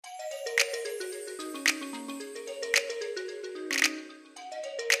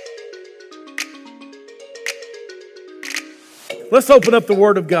Let's open up the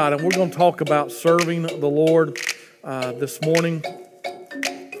Word of God, and we're going to talk about serving the Lord this morning.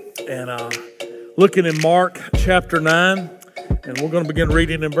 And looking in Mark chapter 9, and we're going to begin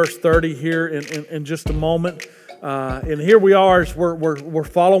reading in verse 30 here in just a moment. And here we are as we're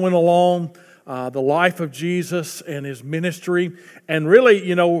following along the life of Jesus and His ministry. And really,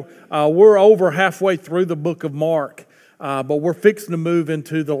 you know, we're over halfway through the book of Mark, but we're fixing to move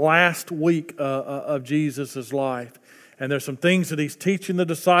into the last week of Jesus' life. And there's some things that He's teaching the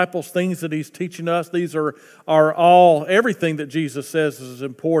disciples, things that He's teaching us. These are all, everything that Jesus says is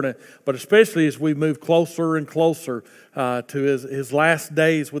important, but especially as we move closer and closer to His last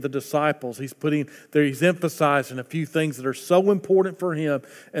days with the disciples. He's emphasizing a few things that are so important for Him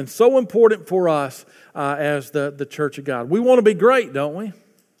and so important for us as the church of God. We want to be great, don't we?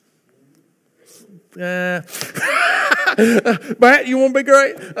 Matt, you want to be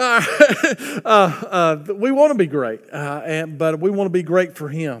great? We want to be great, but we want to be great for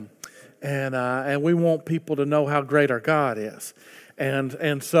Him, and we want people to know how great our God is,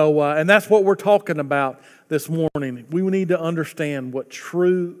 and so that's what we're talking about this morning. We need to understand what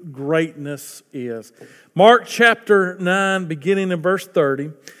true greatness is. Mark chapter 9, beginning in verse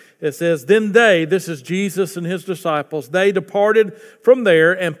 30. It says, "Then they," this is Jesus and His disciples, "they departed from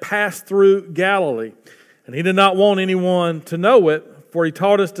there and passed through Galilee. And He did not want anyone to know it, for He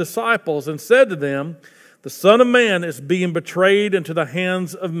taught His disciples and said to them, 'The Son of Man is being betrayed into the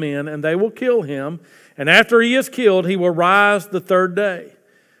hands of men, and they will kill Him. And after He is killed, He will rise the third day.'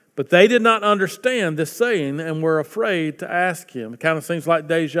 But they did not understand this saying and were afraid to ask Him." It kind of seems like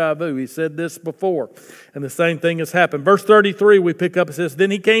deja vu. He said this before, and the same thing has happened. Verse 33, we pick up, it says,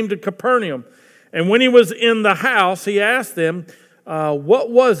 "Then He came to Capernaum, and when He was in the house, He asked them, 'What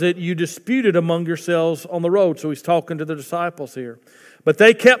was it you disputed among yourselves on the road?'" So He's talking to the disciples here. "But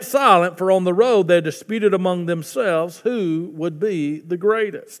they kept silent, for on the road they disputed among themselves who would be the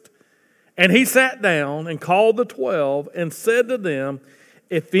greatest. And He sat down and called the 12 and said to them,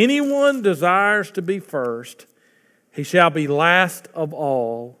 'If anyone desires to be first, he shall be last of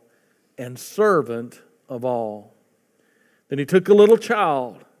all and servant of all.' Then He took a little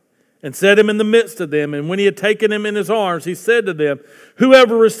child and set him in the midst of them. And when He had taken him in His arms, He said to them,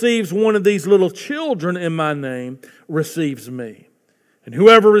 'Whoever receives one of these little children in My name receives Me. And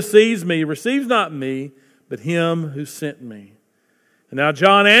whoever receives Me receives not Me, but Him who sent Me.' And now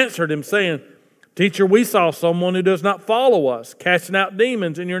John answered Him, saying, 'Teacher, we saw someone who does not follow us, casting out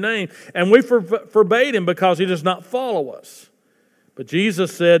demons in Your name, and we forbade him because he does not follow us.' But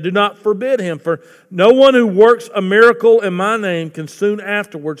Jesus said, 'Do not forbid him, for no one who works a miracle in My name can soon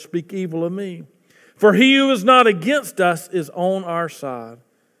afterwards speak evil of Me. For he who is not against us is on our side.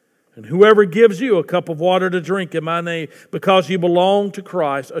 And whoever gives you a cup of water to drink in My name, because you belong to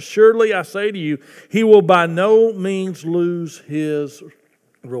Christ, assuredly I say to you, he will by no means lose his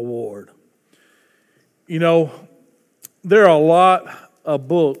reward.'" You know, there are a lot of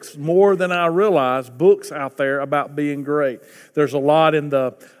books, more than I realize, books out there about being great. There's a lot in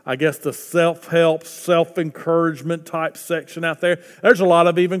the self-help, self-encouragement type section out there. There's a lot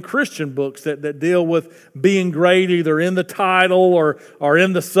of even Christian books that deal with being great, either in the title or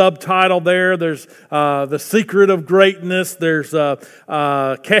in the subtitle there. There's The Secret of Greatness. There's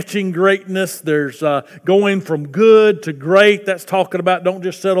Catching Greatness. There's Going from Good to Great. That's talking about don't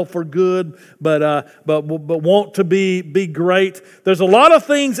just settle for good, but want to be great. There's a lot of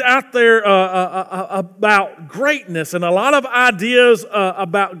things out there about greatness and a lot of ideas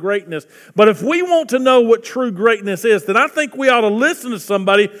about greatness. But if we want to know what true greatness is, then I think we ought to listen to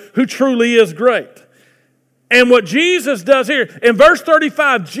somebody who truly is great. And what Jesus does here, in verse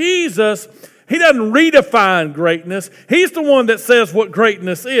 35, Jesus, He doesn't redefine greatness. He's the one that says what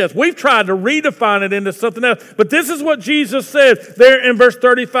greatness is. We've tried to redefine it into something else. But this is what Jesus said there in verse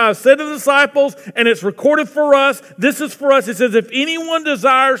 35. Said to the disciples, and it's recorded for us. This is for us. It says, "If anyone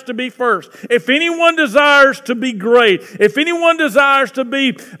desires to be first, if anyone desires to be great, if anyone desires to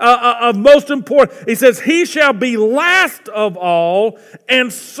be of most important," He says, "he shall be last of all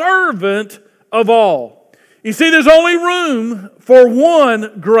and servant of all." You see, there's only room for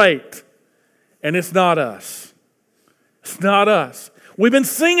one great. And it's not us. It's not us. We've been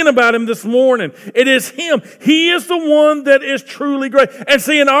singing about Him this morning. It is Him. He is the one that is truly great. And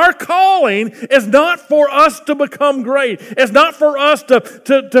see, our calling is not for us to become great. It's not for us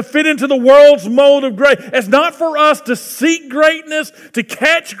to fit into the world's mold of great. It's not for us to seek greatness, to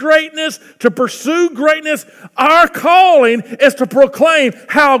catch greatness, to pursue greatness. Our calling is to proclaim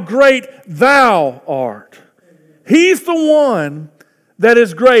how great Thou art. He's the one that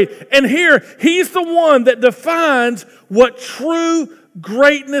is great. And here, He's the one that defines what true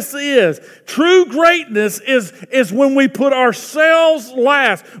greatness is. True greatness is when we put ourselves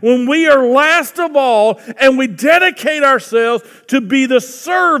last, when we are last of all, and we dedicate ourselves to be the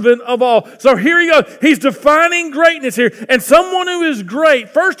servant of all. So here you go. He's defining greatness here. And someone who is great,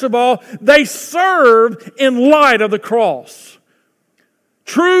 first of all, they serve in light of the cross.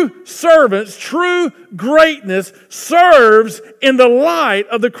 True servants, true greatness serves in the light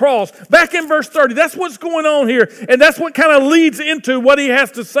of the cross. Back in verse 30, that's what's going on here. And that's what kind of leads into what he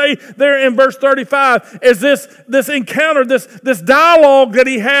has to say there in verse 35 is this encounter, this dialogue that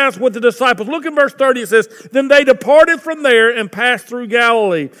he has with the disciples. Look in verse 30, it says, "Then they departed from there and passed through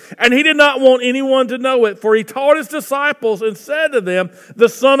Galilee. And he did not want anyone to know it, for he taught his disciples and said to them, 'The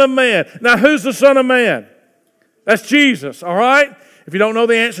Son of Man.'" Now, who's the Son of Man? That's Jesus, all right? If you don't know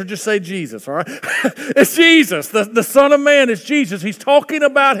the answer, just say Jesus, all right? It's Jesus. The Son of Man is Jesus. He's talking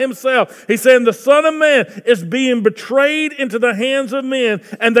about himself. He's saying the Son of Man is being betrayed into the hands of men,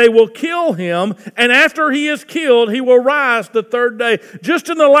 and they will kill him, and after he is killed, he will rise the third day. Just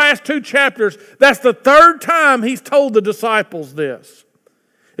in the last 2 chapters, that's the third time he's told the disciples this.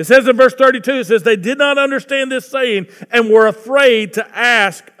 It says in verse 32, it says, "They did not understand this saying and were afraid to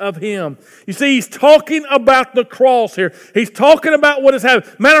ask of him." You see, he's talking about the cross here. He's talking about what has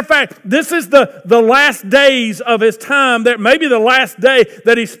happened. Matter of fact, this is the last days of his time, there, maybe the last day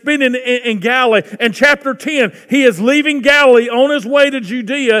that he's spending in Galilee. In chapter 10, he is leaving Galilee on his way to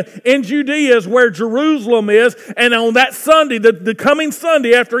Judea. In Judea is where Jerusalem is. And on that Sunday, the coming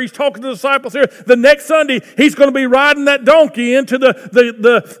Sunday, after he's talking to the disciples here, the next Sunday, he's going to be riding that donkey into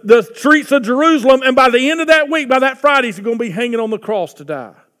the streets of Jerusalem, and by the end of that week, by that Friday, he's going to be hanging on the cross to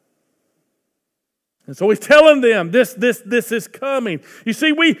die. And so he's telling them this is coming. You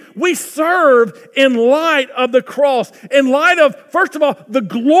see, we serve in light of the cross, in light of, first of all, the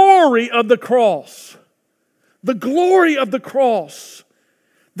glory of the cross. The glory of the cross.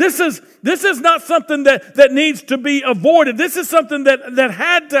 This is not something that needs to be avoided. This is something that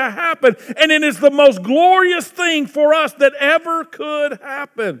had to happen. And it is the most glorious thing for us that ever could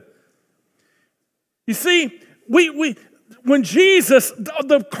happen. You see, when Jesus,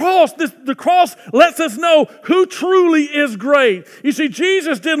 the cross lets us know who truly is great. You see,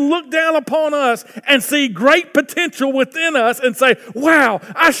 Jesus didn't look down upon us and see great potential within us and say, "Wow,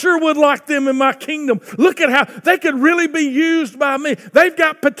 I sure would like them in my kingdom. Look at how they could really be used by me. They've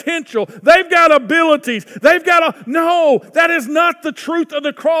got potential. They've got abilities. No, that is not the truth of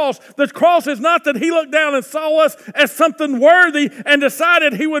the cross. The cross is not that he looked down and saw us as something worthy and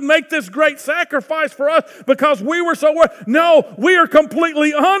decided he would make this great sacrifice for us because we were so worthy. No, we are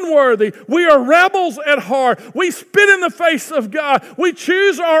completely unworthy. We are rebels at heart. We spit in the face of God. We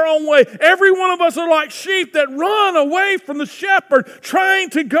choose our own way. Every one of us are like sheep that run away from the shepherd, trying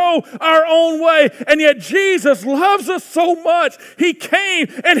to go our own way. And yet Jesus loves us so much. He came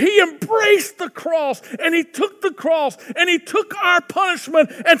and he embraced the cross, and he took the cross and he took our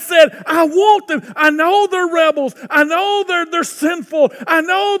punishment and said, "I want them. I know they're rebels. I know they're sinful. I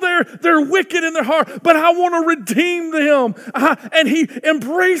know they're wicked in their heart, but I want to redeem them." And he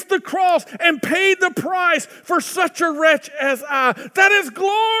embraced the cross and paid the price for such a wretch as I. That is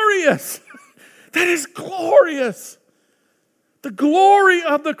glorious. That is glorious. The glory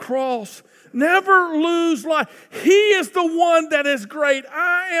of the cross. Never lose life. He is the one that is great.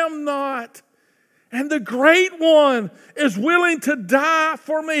 I am not. And the great one is willing to die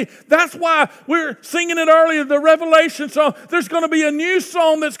for me. That's why we're singing it earlier, the Revelation song. There's going to be a new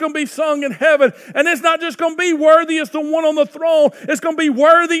song that's going to be sung in heaven. And it's not just going to be "Worthy is the one on the throne." It's going to be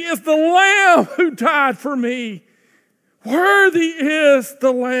 "Worthy is the Lamb who died for me." Worthy is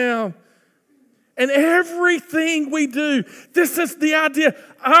the Lamb. And everything we do, this is the idea.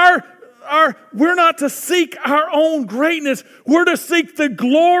 We're not to seek our own greatness. We're to seek the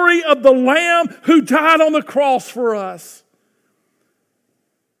glory of the Lamb who died on the cross for us.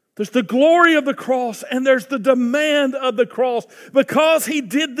 There's the glory of the cross and there's the demand of the cross. Because he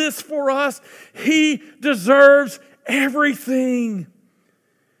did this for us, he deserves everything.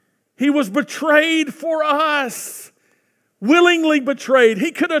 He was betrayed for us. Willingly betrayed.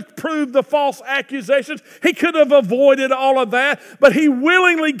 He could have proved the false accusations. He could have avoided all of that. But he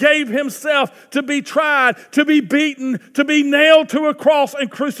willingly gave himself to be tried, to be beaten, to be nailed to a cross and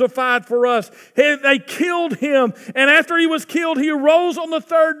crucified for us. They killed him. And after he was killed, he arose on the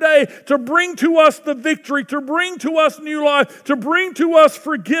third day to bring to us the victory, to bring to us new life, to bring to us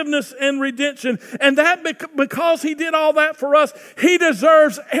forgiveness and redemption. And that because he did all that for us, he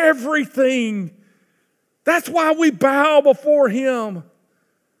deserves everything. That's why we bow before him.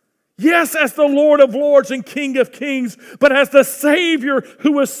 Yes, as the Lord of Lords and King of Kings, but as the Savior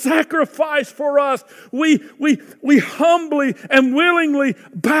who was sacrificed for us, we humbly and willingly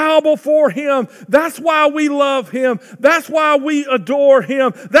bow before Him. That's why we love Him. That's why we adore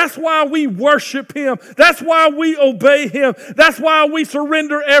Him. That's why we worship Him. That's why we obey Him. That's why we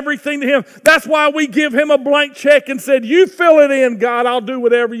surrender everything to Him. That's why we give Him a blank check and said, you fill it in, God, I'll do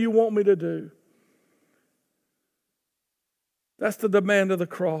whatever you want me to do. That's the demand of the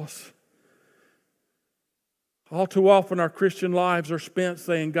cross. All too often our Christian lives are spent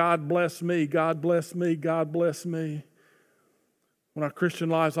saying, God bless me, God bless me, God bless me. When our Christian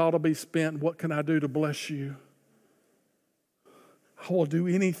lives ought to be spent, what can I do to bless you? I will do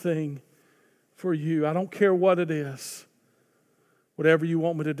anything for you. I don't care what it is. Whatever you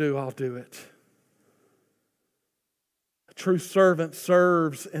want me to do, I'll do it. A true servant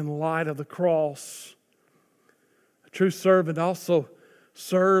serves in light of the cross. True servant also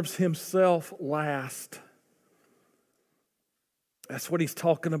serves himself last. That's what he's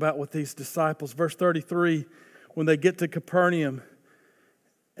talking about with these disciples. Verse 33, when they get to Capernaum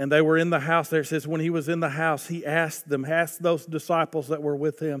and they were in the house there, it says when he was in the house, he asked those disciples that were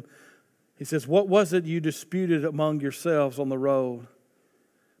with him, he says, what was it you disputed among yourselves on the road?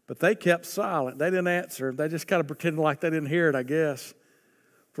 But they kept silent. They didn't answer. They just kind of pretended like they didn't hear it, I guess.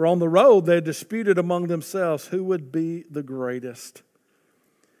 For on the road they disputed among themselves who would be the greatest.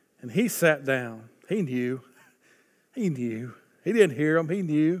 And he sat down. He knew. He knew. He didn't hear them. He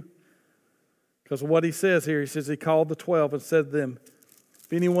knew. Because of what he says here, he says he called the 12 and said to them,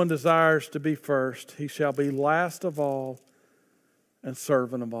 if anyone desires to be first, he shall be last of all and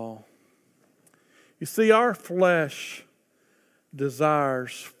servant of all. You see, our flesh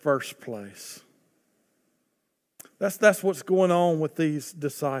desires first place. That's what's going on with these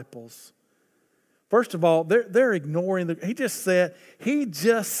disciples. First of all, they're ignoring he just said,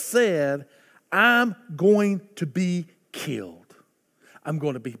 I'm going to be killed. I'm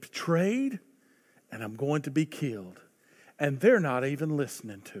going to be betrayed and I'm going to be killed. And they're not even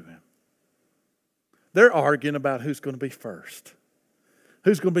listening to him. They're arguing about who's going to be first.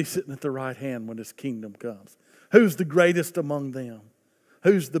 Who's going to be sitting at the right hand when his kingdom comes. Who's the greatest among them?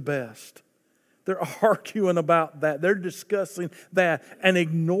 Who's the best? They're arguing about that. They're discussing that and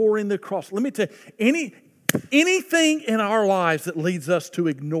ignoring the cross. Let me tell you, anything in our lives that leads us to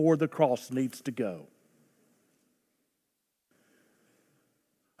ignore the cross needs to go.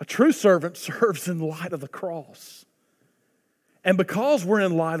 A true servant serves in light of the cross. And because we're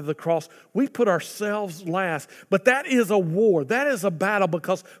in light of the cross, we put ourselves last. But that is a war. That is a battle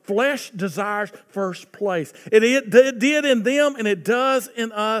because flesh desires first place. It did in them and it does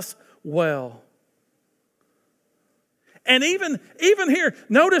in us well. And even here,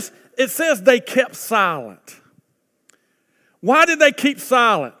 notice it says they kept silent. Why did they keep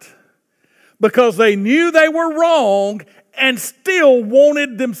silent? Because they knew they were wrong and still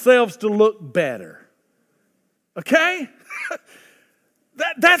wanted themselves to look better. Okay?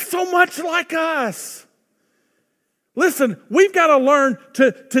 That's so much like us. Listen, we've got to learn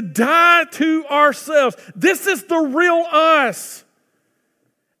to die to ourselves. This is the real us.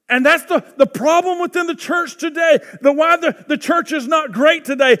 And that's the problem within the church today. Why the church is not great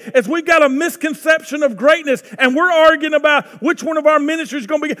today is we've got a misconception of greatness and we're arguing about which one of our ministries is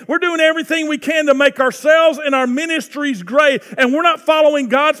going to be. We're doing everything we can to make ourselves and our ministries great. And we're not following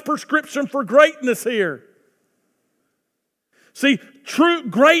God's prescription for greatness here. See, true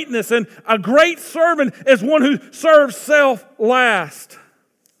greatness and a great servant is one who serves self last.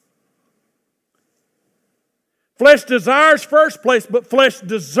 Flesh desires first place, but flesh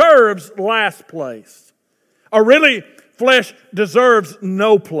deserves last place. Or really, flesh deserves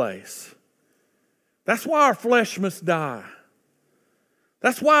no place. That's why our flesh must die.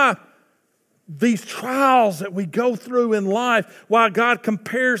 That's why these trials that we go through in life, why God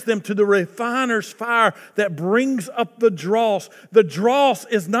compares them to the refiner's fire that brings up the dross. The dross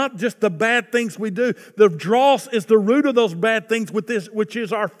is not just the bad things we do. The dross is the root of those bad things, which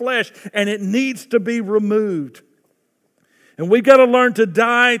is our flesh, and it needs to be removed. And we've got to learn to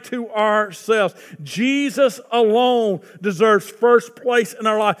die to ourselves. Jesus alone deserves first place in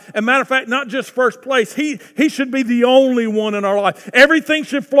our life. As a matter of fact, not just first place. He should be the only one in our life. Everything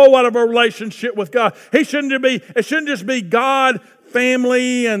should flow out of a relationship with God. It shouldn't just be God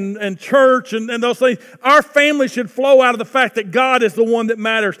family and church and those things. Our family should flow out of the fact that God is the one that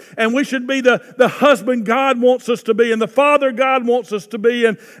matters. And we should be the husband God wants us to be, and the father God wants us to be,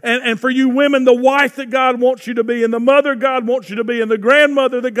 and for you women, the wife that God wants you to be, and the mother God wants you to be, and the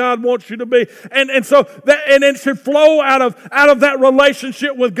grandmother that God wants you to be. And so it should flow out of that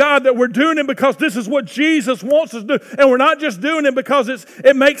relationship with God, that we're doing it because this is what Jesus wants us to do. And we're not just doing it because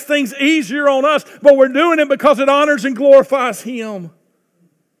it makes things easier on us, but we're doing it because it honors and glorifies Him.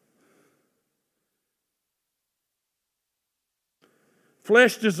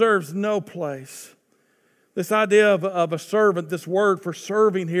 Flesh deserves no place. This idea of a servant, this word for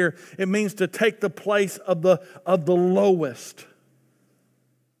serving here, it means to take the place of the lowest.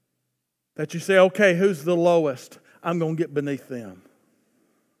 That you say, okay, who's the lowest? I'm going to get beneath them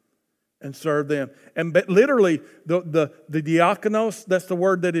and serve them. But literally, the diakonos, that's the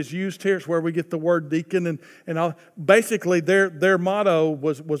word that is used here. It's where we get the word deacon. And all. Basically, their motto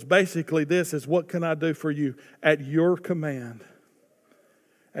was basically this, is what can I do for you? At your command.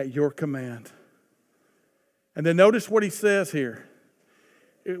 At your command. And then notice what he says here.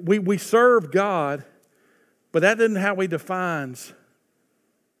 We serve God, but that isn't how he defines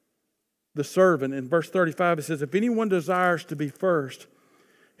the servant. In verse 35 it says, if anyone desires to be first,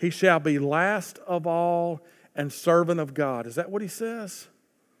 he shall be last of all and servant of God. Is that what he says?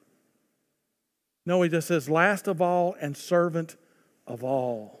 No, he just says last of all and servant of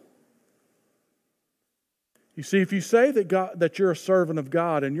all. You see, if you say that you're a servant of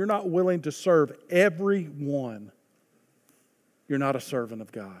God and you're not willing to serve everyone, you're not a servant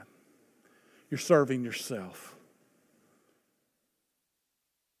of God. You're serving yourself.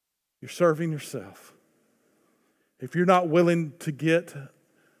 You're serving yourself. If you're not willing to get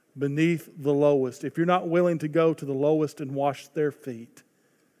beneath the lowest, if you're not willing to go to the lowest and wash their feet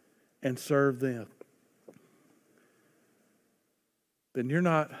and serve them, then you're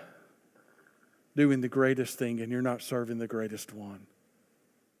not doing the greatest thing and you're not serving the greatest one.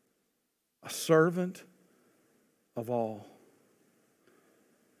 A servant of all.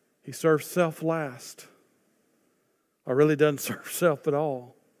 He serves self last, or really doesn't serve self at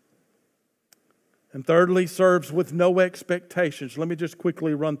all. And thirdly, serves with no expectations. Let me just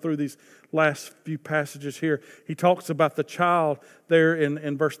quickly run through these last few passages here. He talks about the child there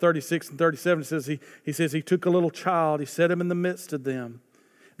in verse 36 and 37. It says he says he took a little child, he set him in the midst of them.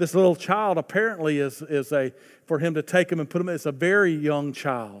 This little child apparently is for him to take him and put him, it's a very young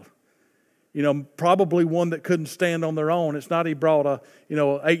child. You know, probably one that couldn't stand on their own. It's not he brought a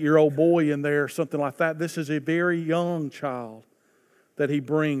 8-year-old boy in there or something like that. This is a very young child that he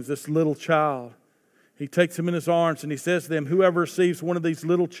brings, this little child. He takes him in his arms and he says to them, whoever receives one of these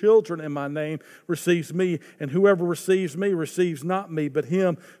little children in my name receives me, and whoever receives me receives not me, but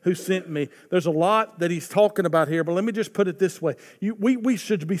him who sent me. There's a lot that he's talking about here, but let me just put it this way. We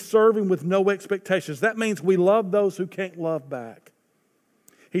should be serving with no expectations. That means we love those who can't love back.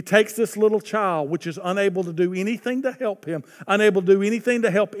 He takes this little child, which is unable to do anything to help him, unable to do anything to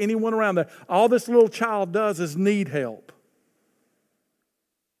help anyone around there. All this little child does is need help.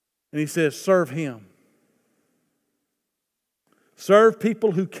 And he says, serve him. Serve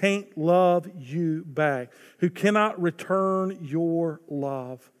people who can't love you back, who cannot return your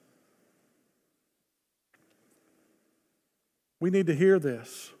love. We need to hear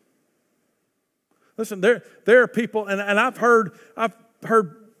this. Listen, there are people, and I've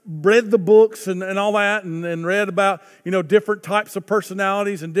read the books and all that and read about, different types of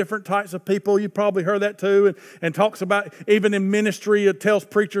personalities and different types of people. You probably heard that too. And talks about, even in ministry, it tells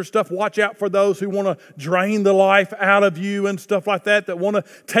preachers stuff. Watch out for those who want to drain the life out of you and stuff like that want to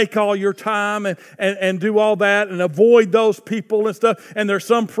take all your time and do all that, and avoid those people and stuff. And there's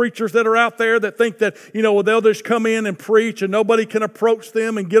some preachers that are out there that think that, they'll just come in and preach and nobody can approach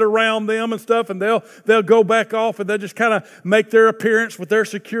them and get around them and stuff. And they'll go back off and they'll just kind of make their appearance with their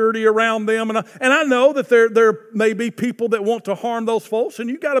security around them. And I know that there may be people that want to harm those folks, and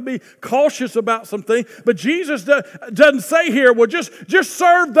you got to be cautious about some things. But Jesus doesn't say here, well, just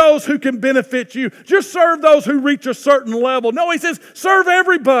serve those who can benefit you. Just serve those who reach a certain level. No, he says, serve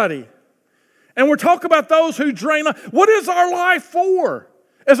everybody. And we're talking about those who drain. What is our life for?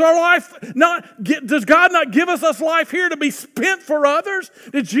 Is our life does God not give us life here to be spent for others?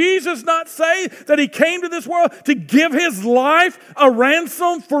 Did Jesus not say that He came to this world to give His life a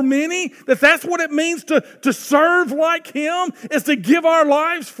ransom for many? That's what it means to serve like Him, is to give our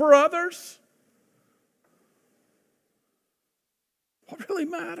lives for others? What really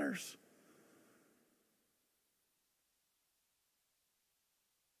matters?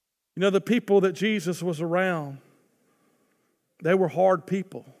 The people that Jesus was around, they were hard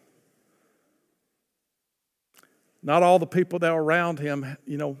people. Not all the people that were around him,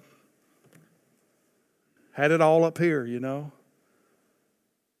 had it all up here,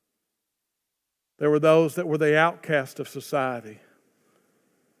 There were those that were the outcast of society.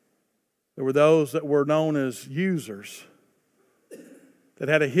 There were those that were known as users, that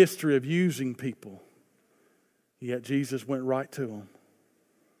had a history of using people. Yet Jesus went right to them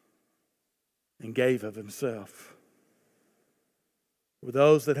and gave of himself. There were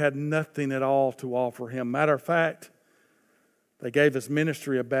those that had nothing at all to offer him. Matter of fact, they gave his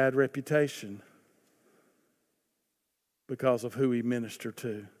ministry a bad reputation because of who he ministered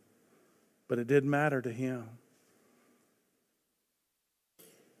to. But it didn't matter to him.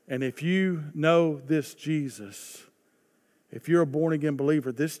 And if you know this Jesus, if you're a born-again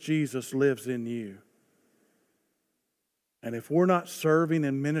believer, this Jesus lives in you. And if we're not serving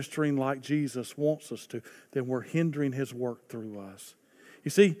and ministering like Jesus wants us to, then we're hindering his work through us.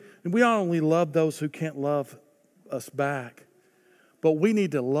 You see, we not only love those who can't love us back, but we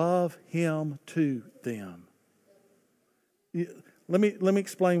need to love him to them. Let me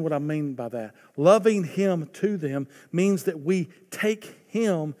explain what I mean by that. Loving him to them means that we take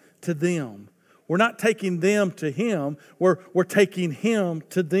him to them. We're not taking them to him. We're taking him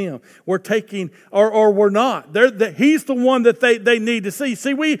to them. We're taking, or we're not. He's the one that they need to see.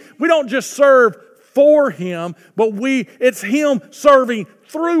 See, we don't just serve for him, but it's him serving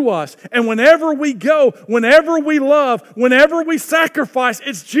through us. And whenever we go, whenever we love, whenever we sacrifice,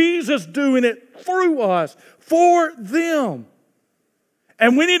 it's Jesus doing it through us, for them.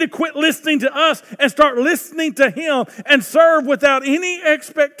 And we need to quit listening to us and start listening to him and serve without any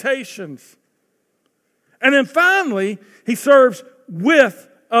expectations. And then finally, he serves with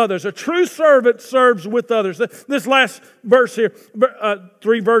others. A true servant serves with others. This last verse here,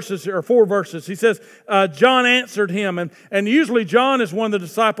 3 verses or 4 verses, he says, John answered him. And usually John is one of the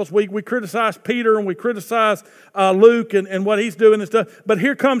disciples. We criticize Peter and we criticize Luke and what he's doing and stuff. But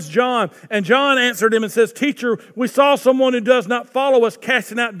here comes John. And John answered him and says, Teacher, we saw someone who does not follow us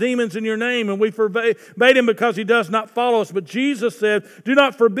casting out demons in your name. And we forbade him because he does not follow us. But Jesus said, Do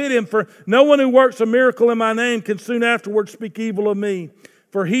not forbid him, for no one who works a miracle in my name can soon afterwards speak evil of me.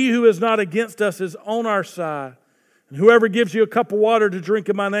 For he who is not against us is on our side. And whoever gives you a cup of water to drink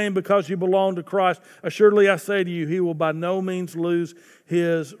in my name because you belong to Christ, assuredly I say to you, he will by no means lose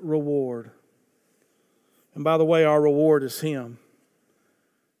his reward. And by the way, our reward is him.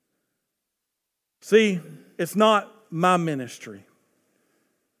 See, it's not my ministry.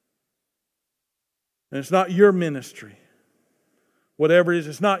 And it's not your ministry. Whatever it is,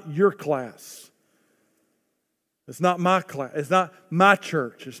 it's not your class. It's not my class. It's not my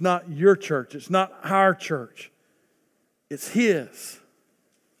church. It's not your church. It's not our church. It's his.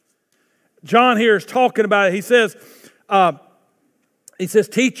 John here is talking about it. He says,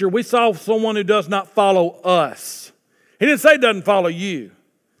 Teacher, we saw someone who does not follow us. He didn't say doesn't follow you.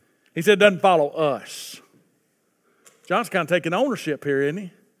 He said doesn't follow us. John's kind of taking ownership here, isn't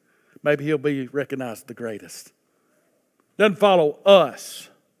he? Maybe he'll be recognized the greatest. Doesn't follow us.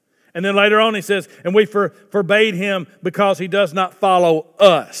 And then later on he says, and we forbade him because he does not follow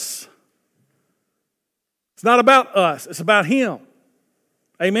us. It's not about us. It's about him.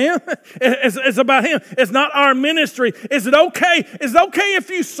 Amen? It's about him. It's not our ministry. Is it okay? Is it okay if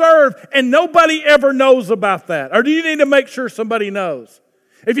you serve and nobody ever knows about that? Or do you need to make sure somebody knows?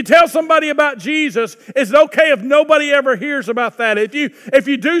 If you tell somebody about Jesus, is it okay if nobody ever hears about that? If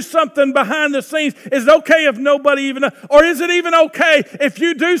you do something behind the scenes, is it okay if nobody even knows? Or is it even okay if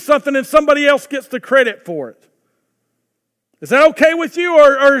you do something and somebody else gets the credit for it? Is that okay with you,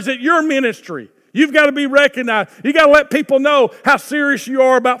 or is it your ministry? You've got to be recognized. You've got to let people know how serious you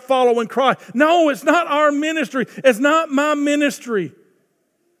are about following Christ. No, it's not our ministry. It's not my ministry.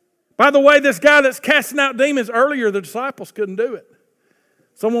 By the way, this guy that's casting out demons, earlier the disciples couldn't do it.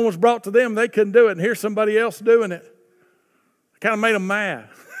 Someone was brought to them, they couldn't do it, and here's somebody else doing it. It kind of made them mad.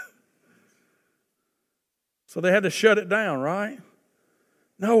 So they had to shut it down, right?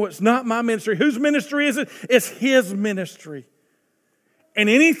 No, it's not my ministry. Whose ministry is it? It's his ministry. And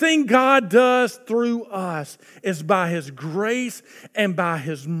anything God does through us is by his grace and by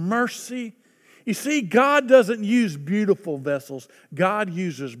his mercy. You see, God doesn't use beautiful vessels. God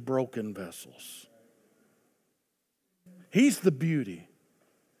uses broken vessels. He's the beauty.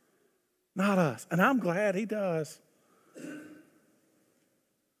 Not us. And I'm glad he does.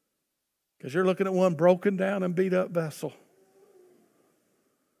 Because you're looking at one broken down and beat up vessel.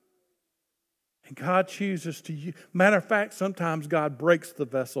 And God chooses to use. Matter of fact, sometimes God breaks the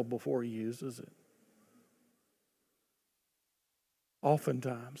vessel before he uses it.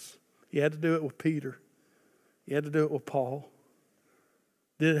 Oftentimes. He had to do it with Peter. He had to do it with Paul.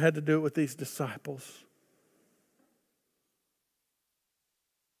 He had to do it with these disciples.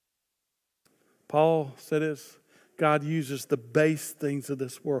 Paul said this, God uses the base things of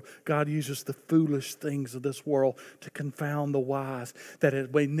this world. God uses the foolish things of this world to confound the wise. That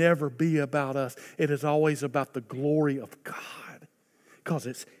it may never be about us. It is always about the glory of God. Because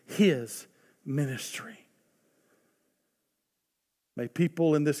it's His ministry. May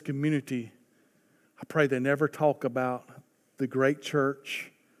people in this community, I pray they never talk about the great church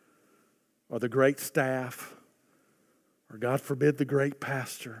or the great staff or, God forbid, the great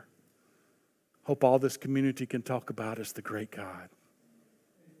pastor. Hope all this community can talk about is the great God.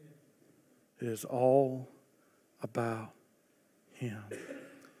 It is all about Him.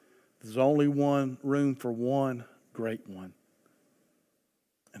 There's only one room for one great one,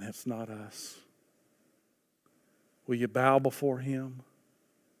 and it's not us. Will you bow before Him,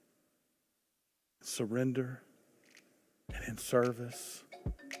 surrender, and in service,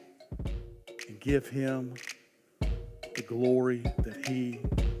 and give Him the glory that He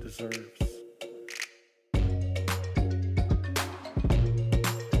deserves?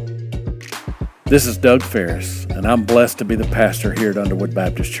 This is Doug Ferris, and I'm blessed to be the pastor here at Underwood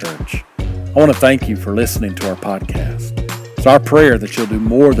Baptist Church. I want to thank you for listening to our podcast. It's our prayer that you'll do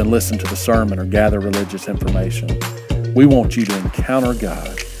more than listen to the sermon or gather religious information. We want you to encounter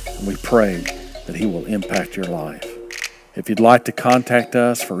God, and we pray that He will impact your life. If you'd like to contact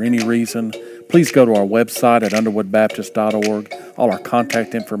us for any reason, please go to our website at underwoodbaptist.org. All our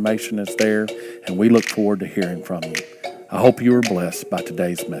contact information is there, and we look forward to hearing from you. I hope you were blessed by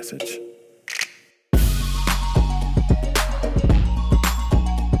today's message.